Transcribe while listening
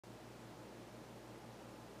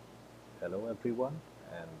Hello everyone,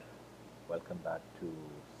 and welcome back to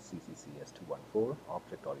CCCS214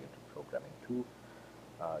 Object Oriented Programming 2.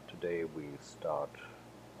 Today we start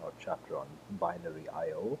our chapter on binary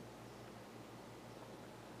I/O.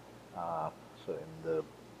 So in the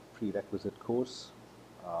prerequisite course,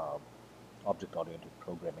 uh, Object Oriented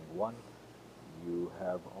Programming 1, you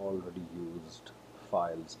have already used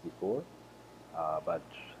files before, but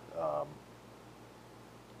um,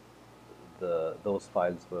 those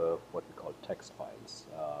files were what we call text files.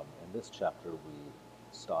 In this chapter, we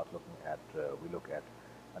look at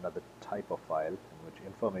another type of file in which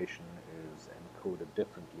information is encoded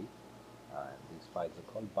differently, and these files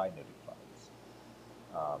are called binary files.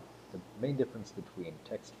 The main difference between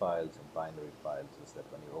text files and binary files is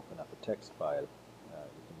that when you open up a text file,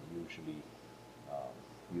 you can usually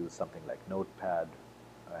use something like Notepad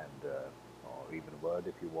and or even Word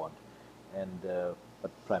if you want, and but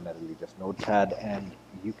primarily just Notepad, and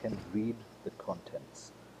you can read the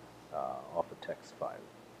contents of a text file.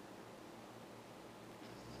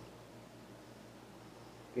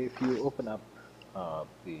 If you open up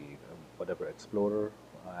the whatever Explorer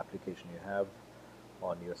application you have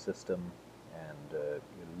on your system and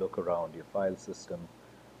you look around your file system,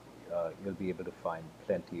 you'll be able to find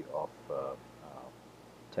plenty of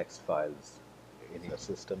text files in your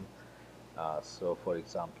system. So for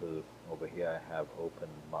example, over here I have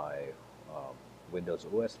opened my Windows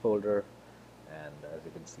OS folder, and as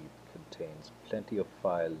you can see, it contains plenty of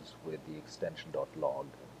files with the extension .log.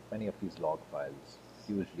 Many of these log files,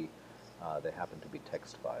 usually they happen to be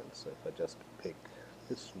text files. So if I just pick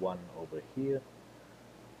this one over here,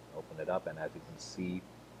 open it up, and as you can see,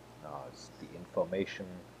 the information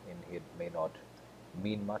in here may not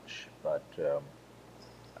mean much, but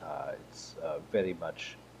it's very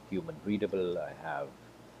much human readable. I have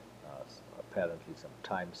apparently some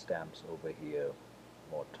timestamps over here,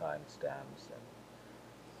 more timestamps, and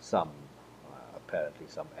some apparently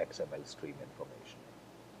some XML stream information.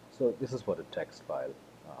 So this is what a text file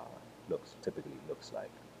typically looks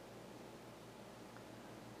like.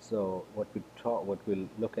 So what we'll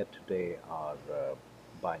look at today are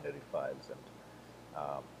binary files, and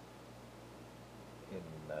in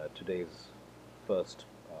today's first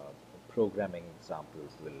programming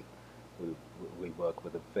examples, we'll work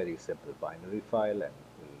with a very simple binary file, and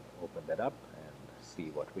we'll open that up and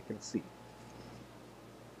see what we can see.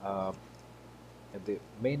 And the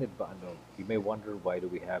main advantage, you may wonder, why do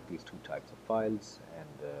we have these two types of files? And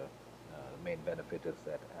the main benefit is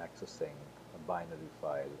that accessing a binary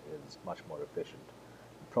file is much more efficient.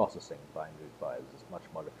 Processing binary files is much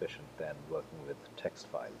more efficient than working with text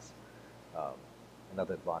files.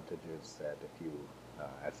 Another advantage is that if you,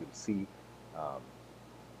 as you'll see,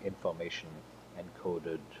 information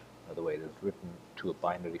encoded the way it is written to a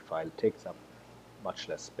binary file takes up much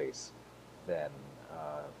less space than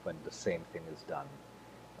when the same thing is done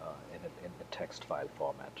in a text file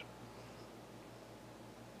format.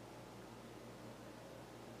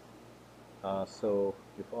 So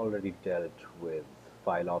you've already dealt with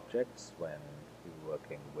file objects when you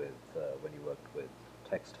worked with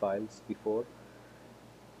text files before.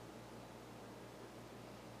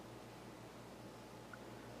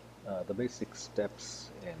 The basic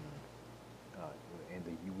steps in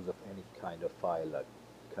the use of any kind of file are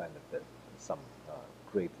kind of some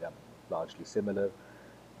largely similar.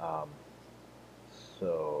 Um,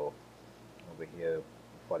 so over here,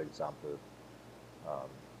 for example,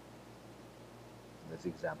 in this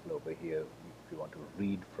example over here, if you want to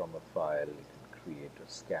read from a file, you can create a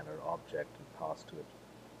scanner object and pass to it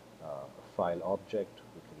a file object,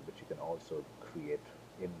 which you can also create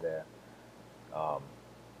in there.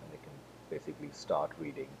 And you can basically start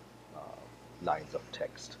reading lines of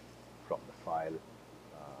text from the file.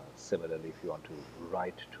 Similarly, if you want to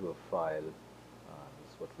write to a file,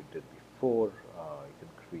 this is what we did before. You can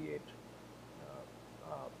create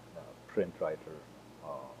a print writer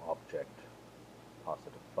object, pass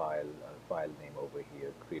it a file name over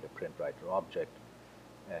here, create a print writer object,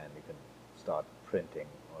 and you can start printing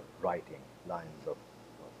or writing lines of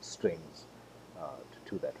strings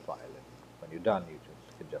to that file. And when you're done, you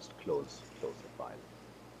can just close the file.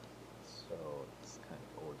 So it's kind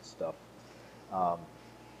of old stuff.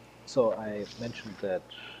 So I mentioned that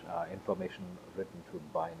information written to a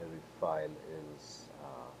binary file is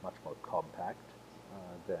much more compact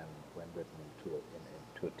than when written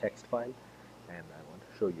to a text file, and I want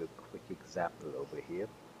to show you a quick example over here.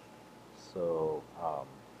 So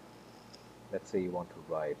let's say you want to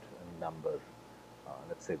write a number,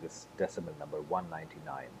 let's say this decimal number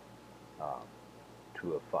 199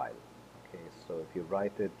 to a file. Okay, so if you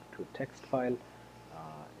write it to a text file,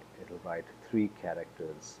 it'll write 3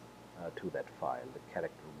 characters to that file. The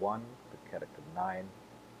character 1, the character 9, and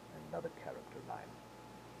another character 9.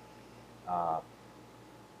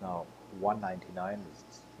 Now 199 is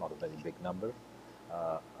not a very big number.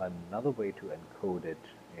 Another way to encode it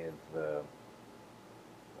is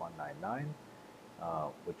 199,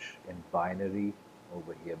 which in binary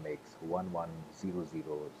over here makes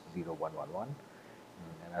 11000111,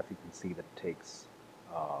 and as you can see, that takes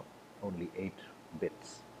only 8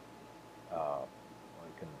 bits. Or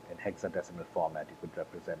you can, in hexadecimal format, you could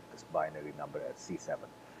represent this binary number as C7.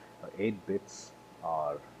 Now, 8 bits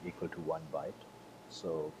are equal to 1 byte.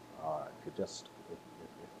 So if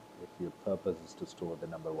your purpose is to store the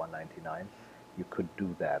number 199, you could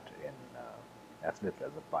do that in as little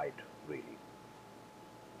as a byte, really.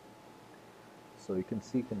 So you can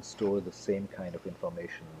see you can store the same kind of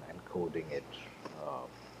information, encoding it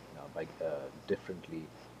differently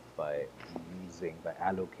by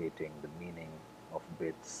allocating the meaning of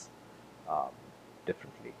bits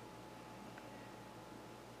differently.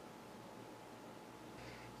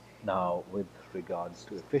 Now, with regards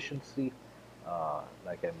to efficiency,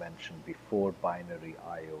 like I mentioned before, binary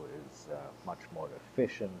I/O is much more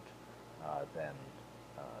efficient than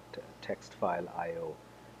text file I/O,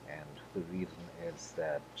 and the reason is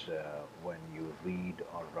that when you read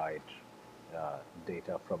or write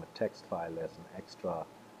data from a text file, there's an extra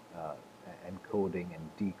encoding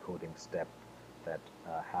and decoding step that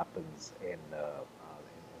happens in the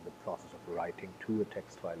process of writing to a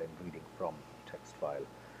text file and reading from a text file.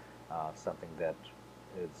 Something that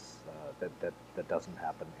is that doesn't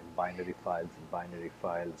happen in binary files. In binary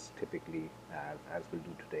files, typically, as we'll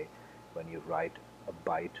do today, when you write a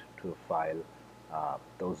byte to a file,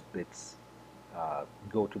 those bits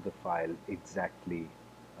go to the file exactly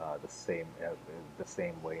the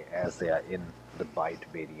same way as they are in the byte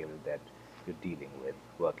variable that you're dealing with,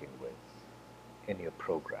 working with in your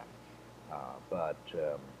program. But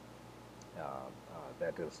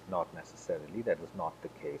that is not the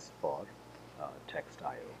case for text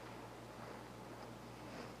I/O.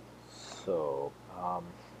 So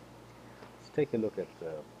let's take a look at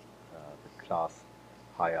the class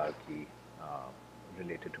hierarchy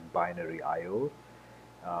related to binary I/O.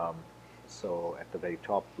 So at the very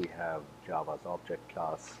top we have Java's object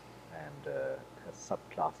class, and has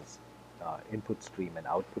subclasses InputStream and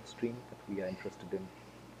OutputStream that we are interested in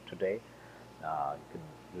today.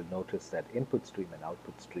 You'll notice that InputStream and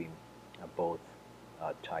OutputStream are both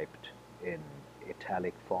typed in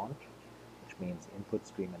italic font, which means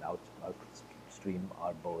InputStream and OutputStream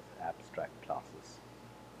are both abstract classes.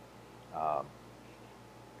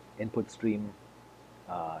 InputStream,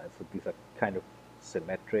 so these are kind of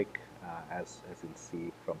symmetric, as you'll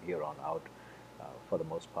see from here on out, for the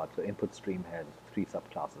most part. So InputStream has 3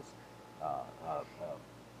 subclasses: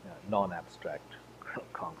 non-abstract,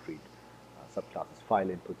 concrete subclasses: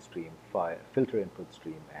 FileInputStream,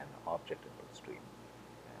 FilterInputStream, and ObjectInputStream.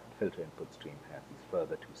 And FilterInputStream has these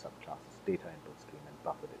further 2 subclasses: DataInputStream and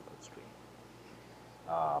BufferedInputStream.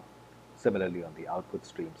 Similarly, on the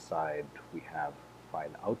OutputStream side, we have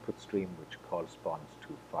FileOutputStream, which corresponds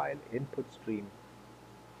to FileInputStream.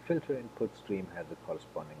 FilterInputStream has a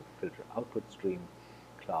corresponding FilterOutputStream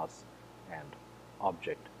class, and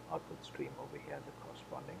ObjectOutputStream over here has a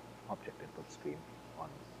corresponding ObjectInputStream on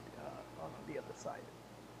the other side.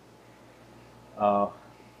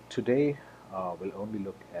 Today, we'll only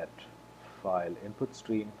look at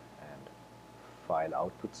FileInputStream and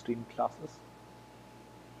FileOutputStream classes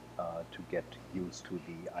to get used to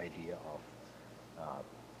the idea of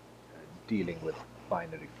dealing with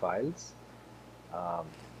binary files.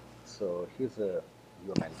 So here's a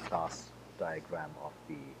UML class diagram of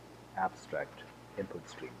the abstract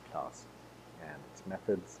InputStream class and its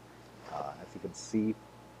methods. As you can see,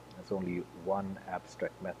 there's only one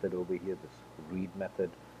abstract method over here, this read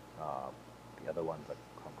method. The other ones are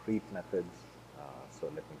concrete methods. So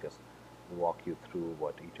let me just walk you through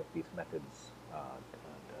what each of these methods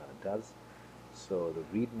does. So the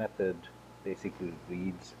read method basically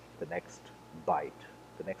reads the next byte,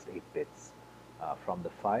 the next 8 bits from the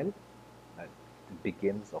file. It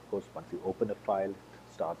begins, of course, once you open a file, it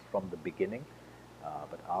starts from the beginning.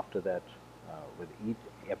 But after that,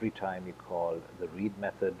 every time you call the read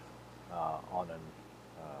method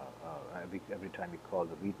every time you call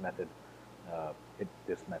the read method,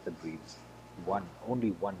 this method reads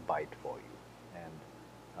only one byte for you, and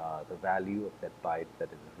the value of that byte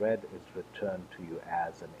that is read is returned to you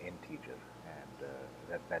as an integer, and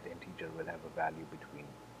that integer will have a value between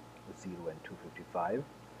 0 and 255.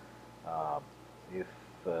 If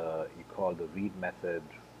you call the read method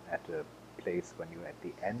at a place when you're at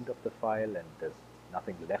the end of the file and there's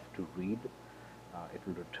nothing left to read, it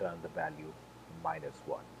will return the value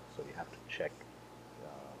 -1. So you have to check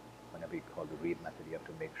whenever you call the read method, you have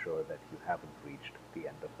to make sure that you haven't reached the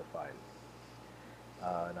end of the file.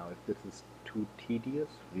 Now, if this is too tedious,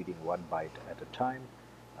 reading 1 byte at a time,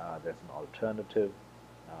 there's an alternative.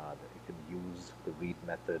 That you can use the read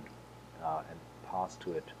method and pass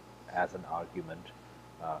to it as an argument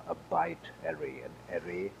a byte array, an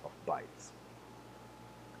array of bytes.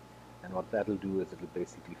 And what that'll do is it'll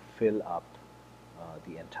basically fill up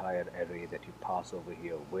the entire array that you pass over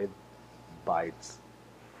here with bytes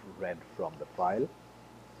read from the file.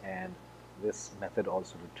 And this method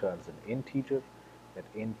also returns an integer. That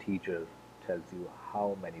integer tells you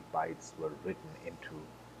how many bytes were written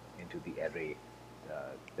into the array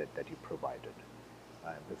that you provided.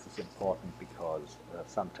 And this is important because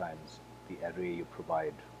sometimes the array you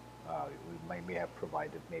provide, we may have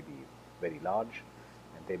provided maybe very large,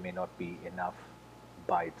 and there may not be enough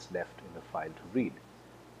bytes left in the file to read.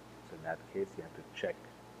 So in that case, you have to check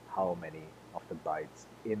how many of the bytes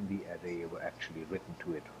in the array were actually written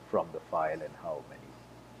to it from the file and how many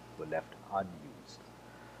were left unused.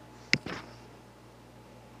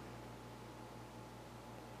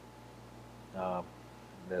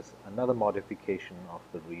 There's another modification of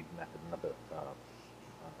the read method,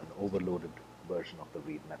 an overloaded version of the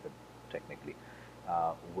read method technically,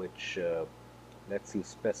 which lets you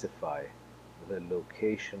specify the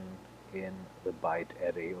location in the byte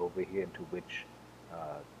array over here into which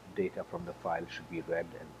data from the file should be read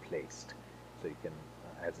and placed. So you can,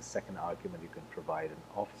 as a second argument, you can provide an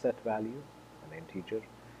offset value, an integer,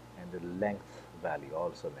 and a length value,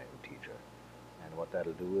 also an integer. And what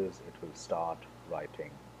that'll do is it will start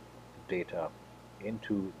writing data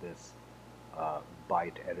into this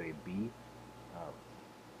byte array B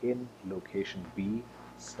in location B,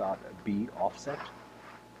 start B offset,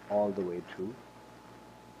 all the way to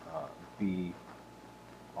B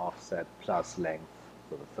offset plus length,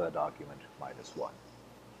 so the third argument -1.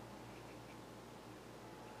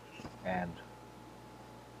 And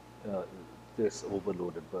this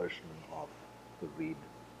overloaded version of the read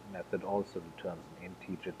method also returns an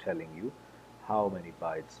integer telling you how many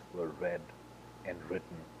bytes were read and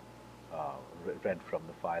written, read from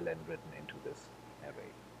the file and written into this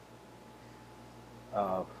array.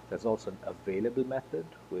 There's also an available method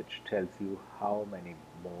which tells you how many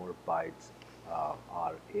more bytes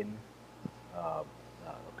are in,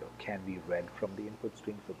 can be read from the input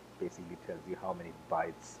stream. So basically tells you how many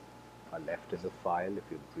bytes are left in the file if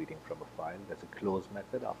you're reading from a file. There's a close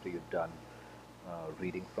method. After you're done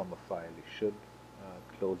reading from a file, you should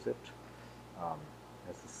close it.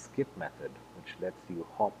 There's a skip method which lets you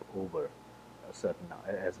hop over a certain,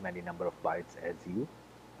 as many number of bytes as you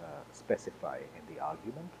specify in the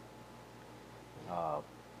argument.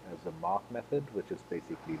 There's a mark method, which is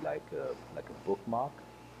basically like a bookmark.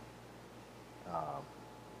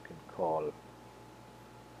 You can call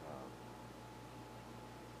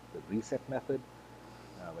the reset method.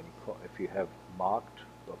 When you call, if you have marked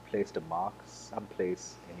or placed a mark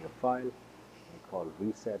someplace in your file, you call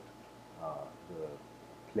reset the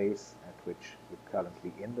place at which you're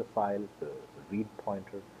currently in the file. The read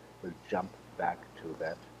pointer will jump back to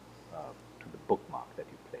that to the bookmark that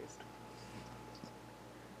you placed.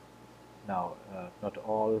 Now, not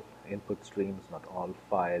all input streams, not all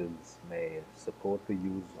files may support the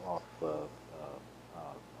use of the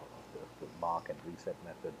mark and reset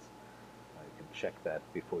methods. You can check that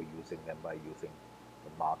before using them by using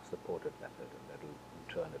the mark supported method, and that will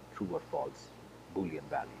return a true or false Boolean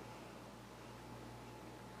value.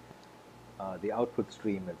 The output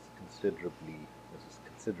stream is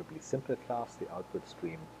considerably simpler class. The output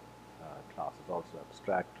stream class is also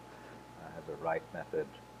abstract, has a write method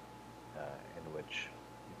in which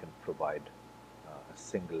you can provide a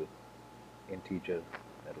single integer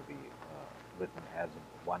that will be written as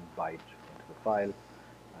 1 byte into the file.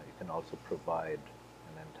 You can also provide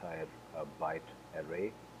an entire byte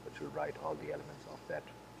array, which will write all the elements of that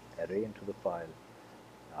array into the file.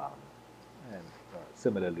 And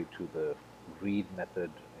similarly to the read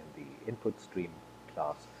method in the input stream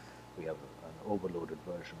class, we have an overloaded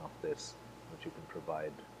version of this, which you can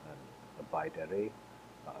provide a byte array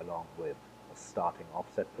along with a starting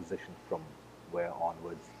offset position from where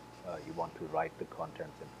onwards you want to write the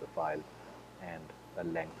contents into the file, and a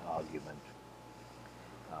length argument,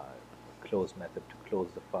 close method to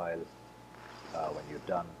close the file when you're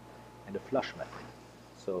done, and a flush method.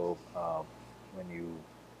 So when you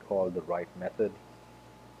call the write method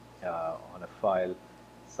on a file,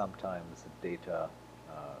 sometimes the data,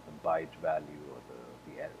 the byte value, or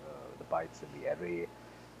the bytes in the array,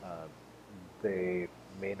 they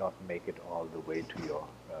may not make it all the way to your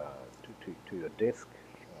to your disk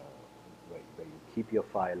where you keep your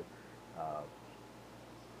file. Uh,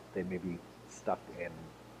 they may be stuck in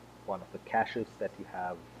one of the caches that you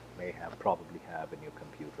probably have in your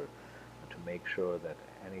computer. And to make sure that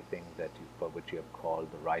anything for which you have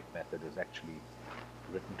called the write method is actually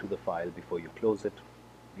written to the file before you close it.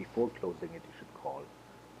 Before closing it, you should call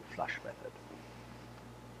the flush method.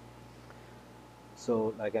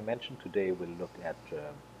 So, like I mentioned, today we'll look at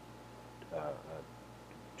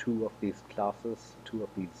two of these classes, two of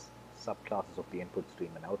these subclasses of the input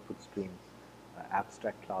stream and output stream,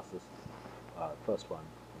 abstract classes. First one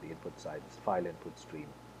on the input side is FileInputStream,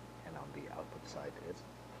 and on the output side is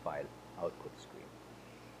FileOutputStream.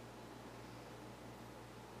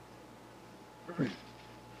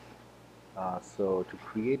 So to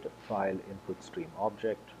create a FileInputStream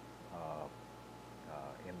object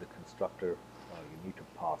in the constructor, you need to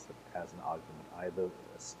pass it as an argument either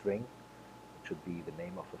a string, which should be the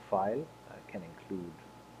name of a file, can include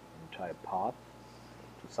an entire path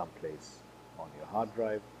to someplace on your hard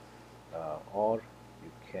drive, or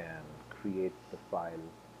you can create the file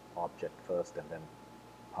object first and then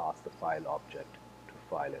pass the file object to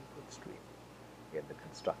FileInputStream in the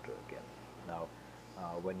constructor again. Now,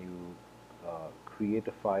 when you create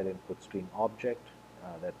a FileInputStream object,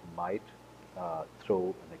 that might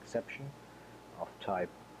throw an exception of type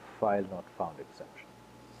file not found exception,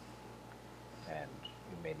 and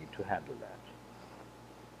you may need to handle that.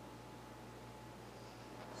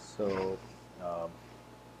 So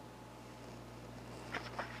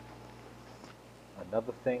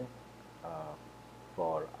another thing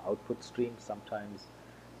for output stream, sometimes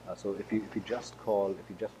so if you just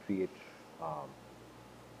create a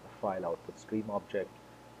file output stream object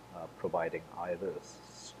providing either a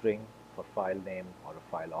string for file name or a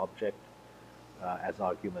file object as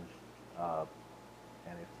argument,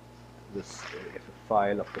 and if a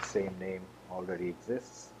file of the same name already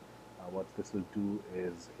exists, what this will do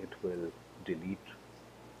is it will delete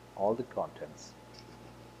all the contents,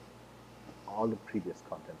 all the previous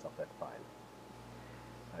contents of that file.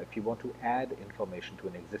 If you want to add information to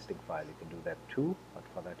an existing file, you can do that too, but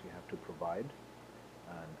for that you have to provide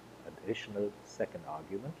an additional second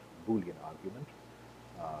argument, Boolean argument,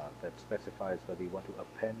 that specifies whether you want to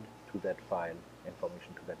append to that file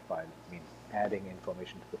information to that file, means adding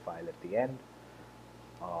information to the file at the end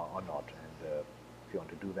or not. And if you want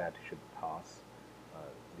to do that, you should pass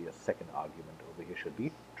the second argument over here should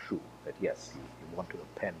be true, that yes, you want to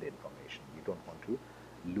append the information. You don't want to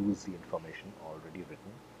lose the information already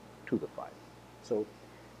written to the file. So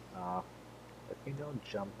let me now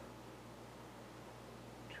jump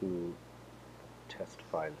to test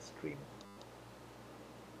file stream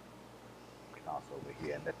class over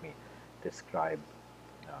here, and let me describe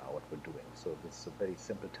what we're doing. So this is a very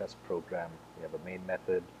simple test program. We have a main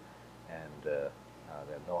method, and there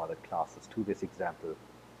are no other classes to this example.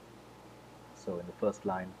 So in the first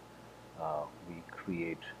line, we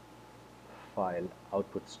create a file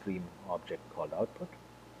output stream object called output,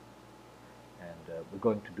 and what we're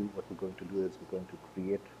going to do is we're going to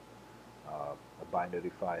create a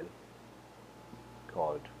binary file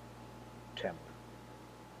called temp.dat.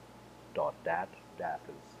 Dat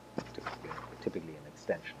is typically an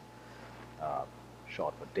extension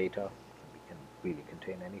short for data. We can really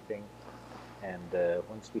contain anything. And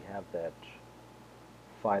once we have that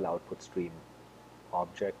file output stream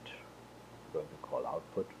object, we're going to call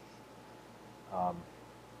output. I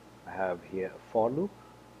have here a for loop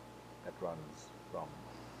that runs from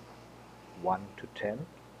 1 to 10,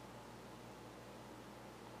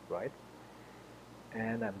 right?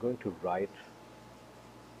 And I'm going to write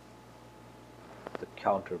the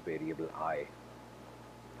counter variable I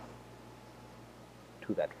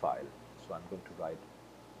to that file. So I'm going to write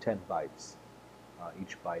 10 bytes,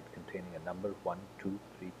 each byte containing a number 1, 2,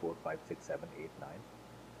 3, 4, 5, 6, 7, 8, 9,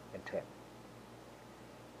 and 10.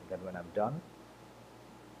 And then when I'm done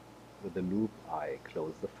with the loop, I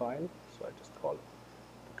close the file. So I just call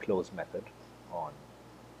the close method on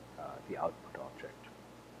the output object.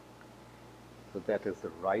 So that is the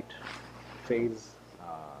write phase.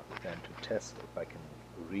 Then to test if I can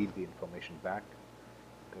read the information back,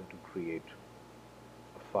 I'm going to create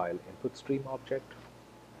a file input stream object.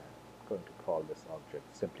 I'm going to call this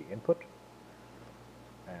object simply input,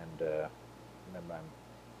 and then I'm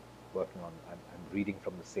working on, I'm reading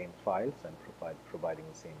from the same files and providing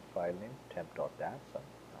the same file name, temp.dat. So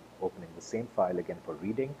I'm opening the same file again for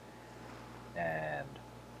reading, and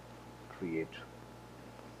create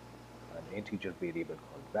an integer variable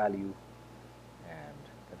called value, and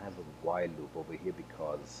then have a while loop over here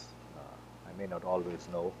because I may not always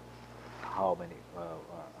know how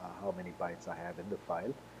many bytes I have in the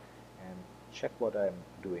file, and check what I'm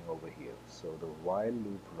doing over here. So the while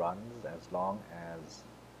loop runs as long as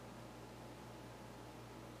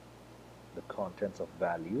the contents of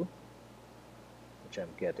value, which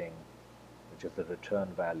I'm getting, which is the return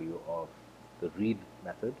value of the read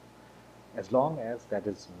method, as long as that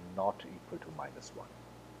is not equal to -1.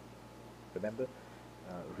 Remember,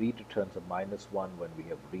 read returns a -1 when we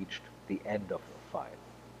have reached the end of the file.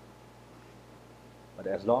 But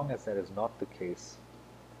as long as that is not the case,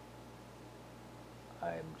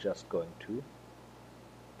 I'm just going to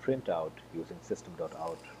print out using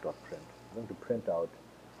system.out.print. I'm going to print out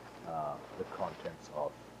the contents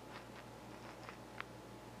of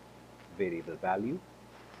variable value,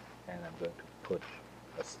 and I'm going to put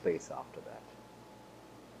a space after that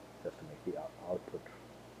just to make the output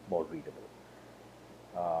more readable.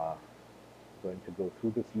 I'm going to go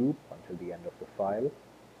through this loop until the end of the file.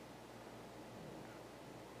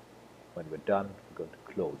 When we're done, we're going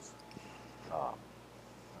to close.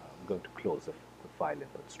 I'm going to close the file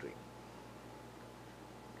input stream.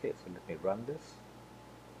 Okay, so let me run this.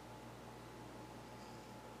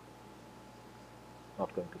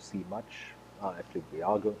 Not going to see much. Actually, we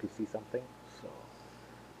are going to see something. So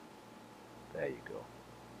there you go.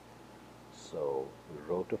 So we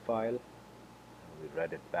wrote a file, and we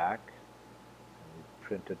read it back, and we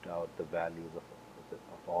printed out the values of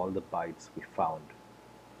all the bytes we found.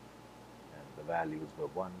 And the values were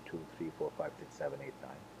 1, 2, 3, 4, 5, 6, 7, 8,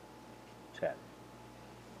 9, 10.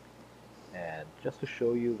 And just to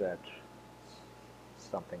show you that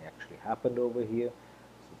something actually happened over here,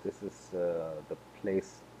 so this is the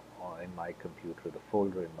place in my computer, the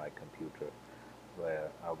folder in my computer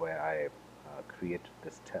where I created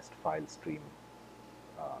this test file stream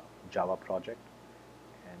Java project,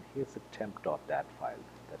 and here's the temp.dat file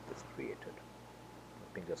that this created.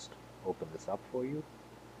 Let me just open this up for you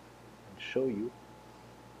and show you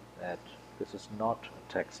that this is not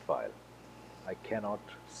a text file. I cannot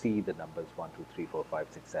see the numbers 1, 2, 3, 4,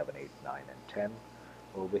 5, 6, 7, 8, 9, and 10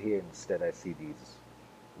 over here. Instead, I see these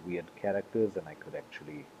weird characters, and I could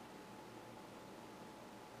actually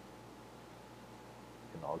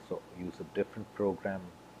can also use a different program,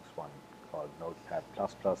 this one called Notepad++,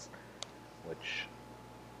 which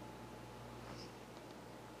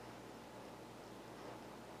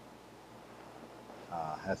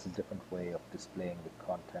has a different way of displaying the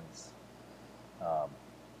contents, a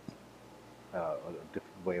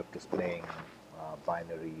different way of displaying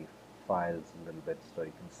binary files a little bit. So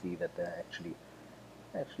you can see that there are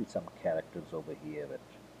actually some characters over here that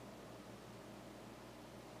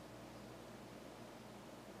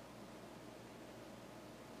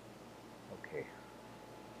okay.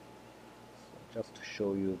 So just to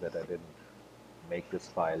show you that I didn't make this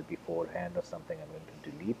file beforehand or something, I'm going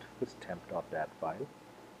to delete this temp.dat file.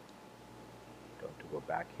 I'm going to go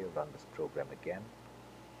back here, run this program again,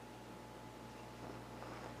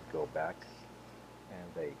 go back,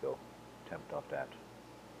 and there you go, temp.dat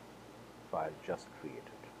file just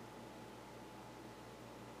created.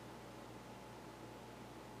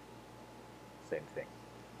 Same thing.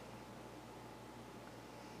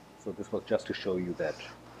 So this was just to show you that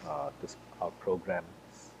our program,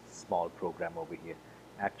 small program over here,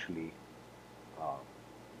 actually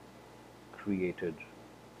created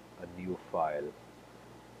a new file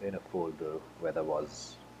in a folder where there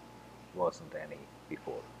wasn't any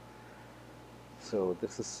before. So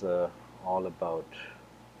this is all about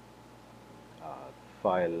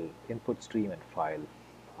file input stream and file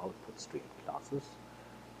output stream classes.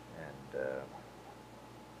 And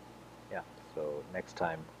yeah, so next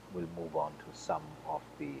time we'll move on to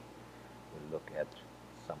we'll look at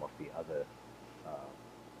some of the other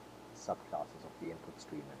subclasses of the input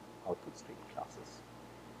stream and output stream classes.